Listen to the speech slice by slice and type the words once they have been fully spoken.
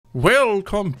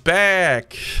Welcome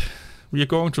back! We are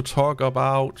going to talk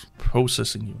about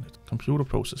processing unit, computer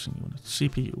processing unit,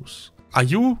 CPUs. Are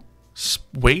you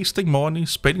wasting money,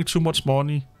 spending too much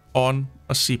money on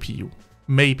a CPU?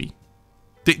 Maybe.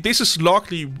 This is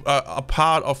luckily a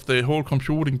part of the whole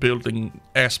computing building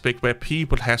aspect where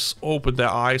people has opened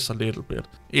their eyes a little bit.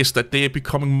 Is that they are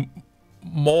becoming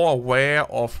more aware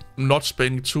of not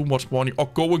spending too much money or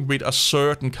going with a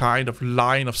certain kind of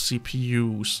line of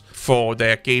CPUs for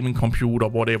their gaming computer,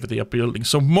 whatever they are building.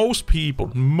 So most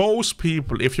people,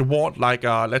 if you want like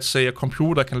let's say a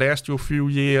computer that can last you a few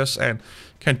years and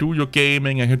can do your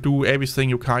gaming and can do everything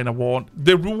you kind of want,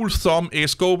 the rule of thumb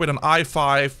is go with an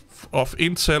i5 of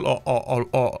Intel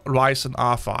or Ryzen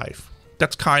R5.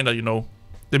 That's kind of, you know,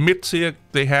 the mid-tier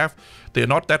they have. They're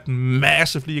not that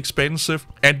massively expensive,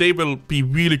 and they will be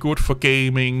really good for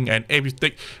gaming and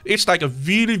everything. It's like a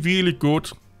really, really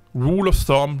good rule of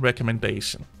thumb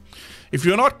recommendation. If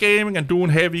you're not gaming and doing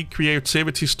heavy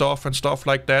creativity stuff and stuff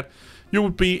like that, you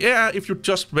would be, if you're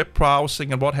just web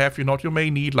browsing and what have you not, you may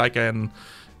need like an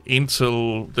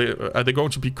Intel, are they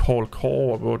going to be called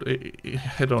Core? But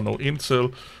I don't know,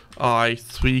 Intel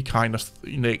i3 kind of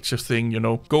nature thing, you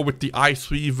know. Go with the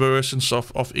i3 versions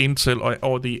of Intel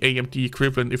or the AMD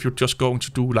equivalent if you're just going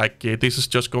to do like, this is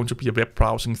just going to be a web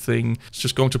browsing thing. It's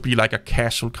just going to be like a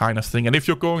casual kind of thing. And if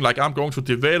you're going like, I'm going to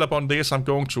develop on this, I'm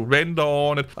going to render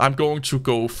on it, I'm going to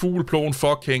go full-blown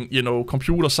fucking, you know,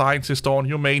 computer scientist on,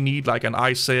 you may need like an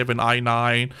i7,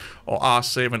 i9 or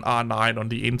R7, R9 on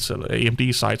the Intel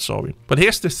AMD side, sorry. But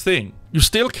here's the thing. You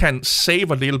still can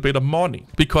save a little bit of money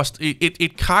because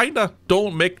it kind of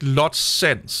don't make a lot of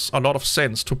sense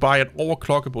to buy an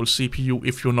overclockable CPU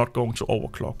if you're not going to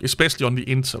overclock, especially on the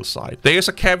Intel side. There is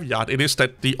a caveat. It is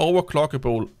that the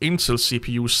overclockable Intel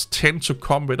CPUs tend to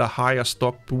come with a higher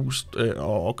stock boost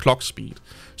or clock speed.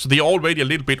 So they're already a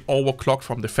little bit overclocked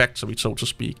from the factory, so to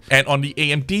speak. And on the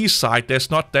AMD side,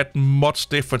 there's not that much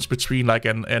difference between like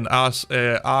an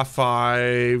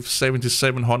R5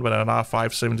 7700 and an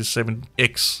R5 7700X.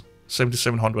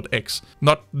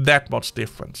 Not that much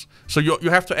difference. So you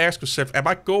have to ask yourself, am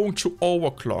I going to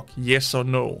overclock? Yes or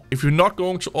no? If you're not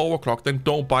going to overclock, then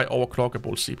don't buy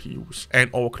overclockable CPUs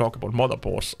and overclockable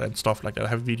motherboards and stuff like that. I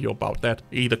have a video about that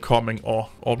either coming or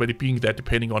already being there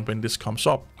depending on when this comes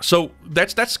up. So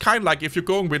that's kind of like if you're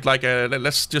going with like a,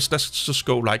 let's just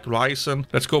go like Ryzen.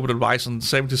 Let's go with the Ryzen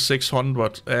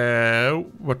 7600.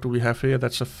 What do we have here?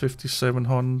 That's a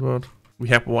 5700. We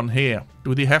have one here.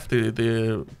 Do they have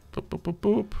the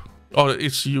oh,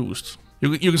 it's used.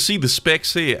 You can see the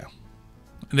specs here.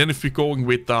 And then if we're going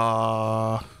with do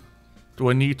I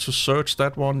need to search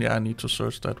that one? Yeah, I need to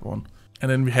search that one. And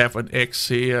then we have an X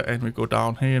here, and we go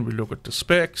down here and we look at the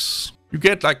specs. You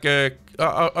get like a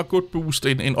good boost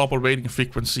in operating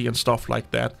frequency and stuff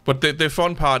like that. But the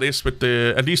fun part is with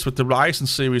at least with the Ryzen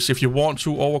series, if you want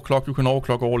to overclock, you can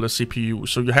overclock all the CPUs.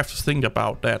 So you have to think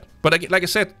about that. But like I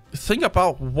said, think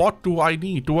about what do I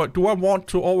need? Do I want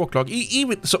to overclock?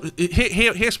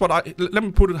 Here's what let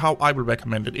me put it how I will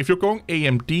recommend it. If you're going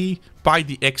AMD, buy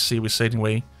the X series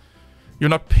anyway. You're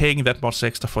not paying that much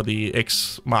extra for the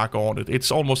X mark on it.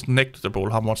 It's almost negligible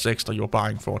how much extra you're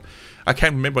buying for it. I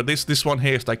can't remember. This one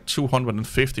here is like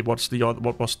 250.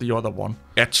 What was the other one?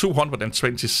 Yeah,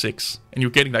 226. And you're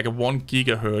getting like a 1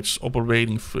 gigahertz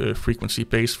operating frequency,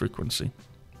 base frequency.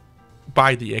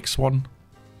 Buy the X one.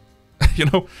 You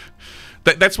know,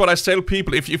 that's what I tell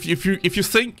people. If you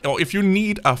think, or if you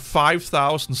need a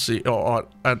 5000 or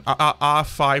an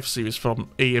R5 series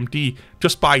from AMD,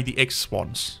 just buy the X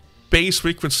ones. Base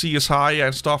frequency is higher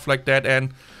and stuff like that,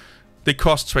 and they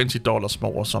cost $20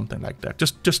 more or something like that.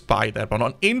 Just buy that one.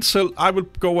 On Intel, I will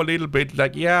go a little bit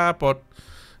like, yeah, but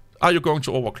are you going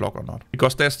to overclock or not?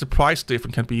 Because there's the price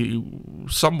difference can be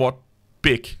somewhat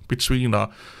big between a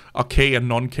K and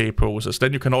non-K process.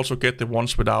 Then you can also get the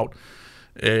ones without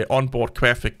onboard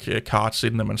graphic cards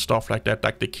in them and stuff like that,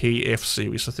 like the KF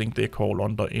series, I think they call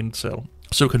under Intel.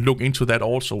 So you can look into that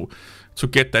also to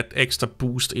get that extra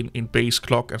boost in base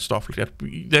clock and stuff like that.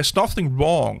 There's nothing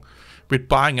wrong with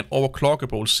buying an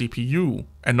overclockable CPU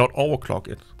and not overclock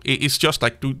it. It's just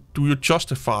like, do you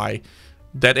justify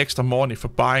that extra money for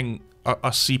buying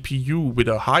a CPU with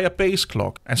a higher base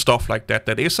clock and stuff like that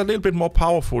is a little bit more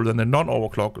powerful than the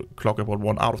non-overclockable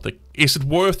one out of the... Is it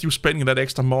worth you spending that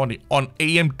extra money? On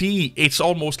AMD, it's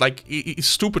almost like it's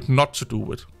stupid not to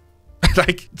do it.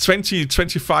 Like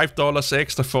 $25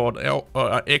 extra for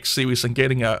an X series and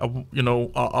getting a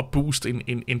boost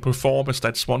in performance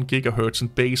that's 1 gigahertz in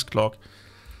base clock.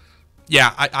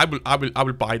 Yeah, I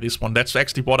will buy this one. That's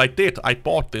actually what I did. I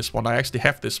bought this one. I actually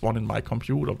have this one in my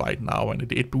computer right now, and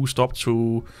it boosts up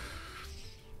to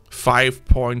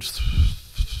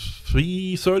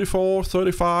 5.3, 34,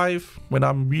 35 when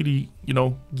I'm really,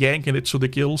 yanking it to the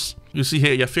gills. You see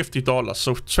here, $50,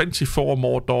 so $24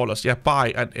 more.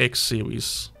 Buy an X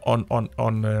series on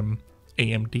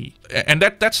AMD. And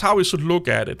that's how you should look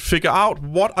at it. Figure out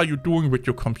what are you doing with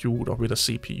your computer with a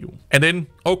CPU. And then,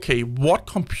 okay, what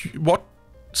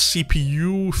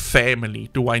CPU family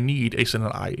do I need? Is it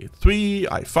an i3,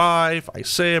 i5,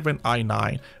 i7,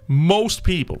 i9? Most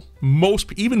people,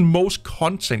 even most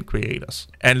content creators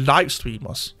and live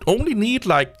streamers only need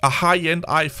like a high-end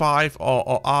i5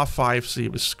 or R5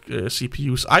 series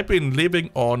CPUs. I've been living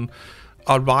on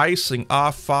a Ryzen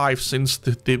R5 since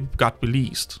they got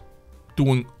released,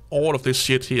 doing all of this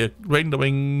shit here,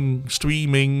 rendering,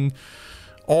 streaming,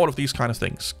 all of these kind of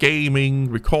things, gaming,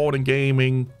 recording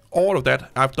gaming. All of that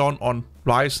I've done on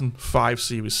Ryzen 5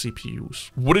 series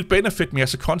CPUs. Would it benefit me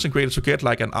as a content creator to get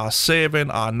like an R7,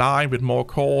 R9 with more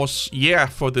cores? Yeah,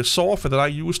 for the software that I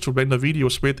use to render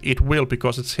videos with, it will,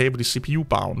 because it's heavily CPU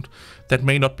bound. That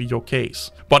may not be your case.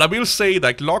 But I will say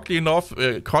that, luckily enough,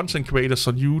 content creators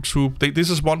on YouTube, this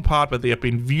is one part where they have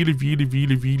been really, really,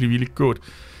 really, really, really good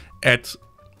at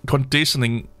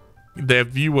conditioning their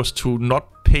viewers to not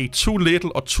pay too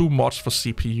little or too much for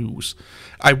CPUs.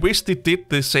 I wish they did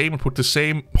the same and put the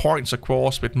same points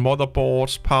across with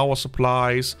motherboards, power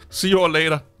supplies. See you all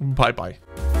later. Bye bye.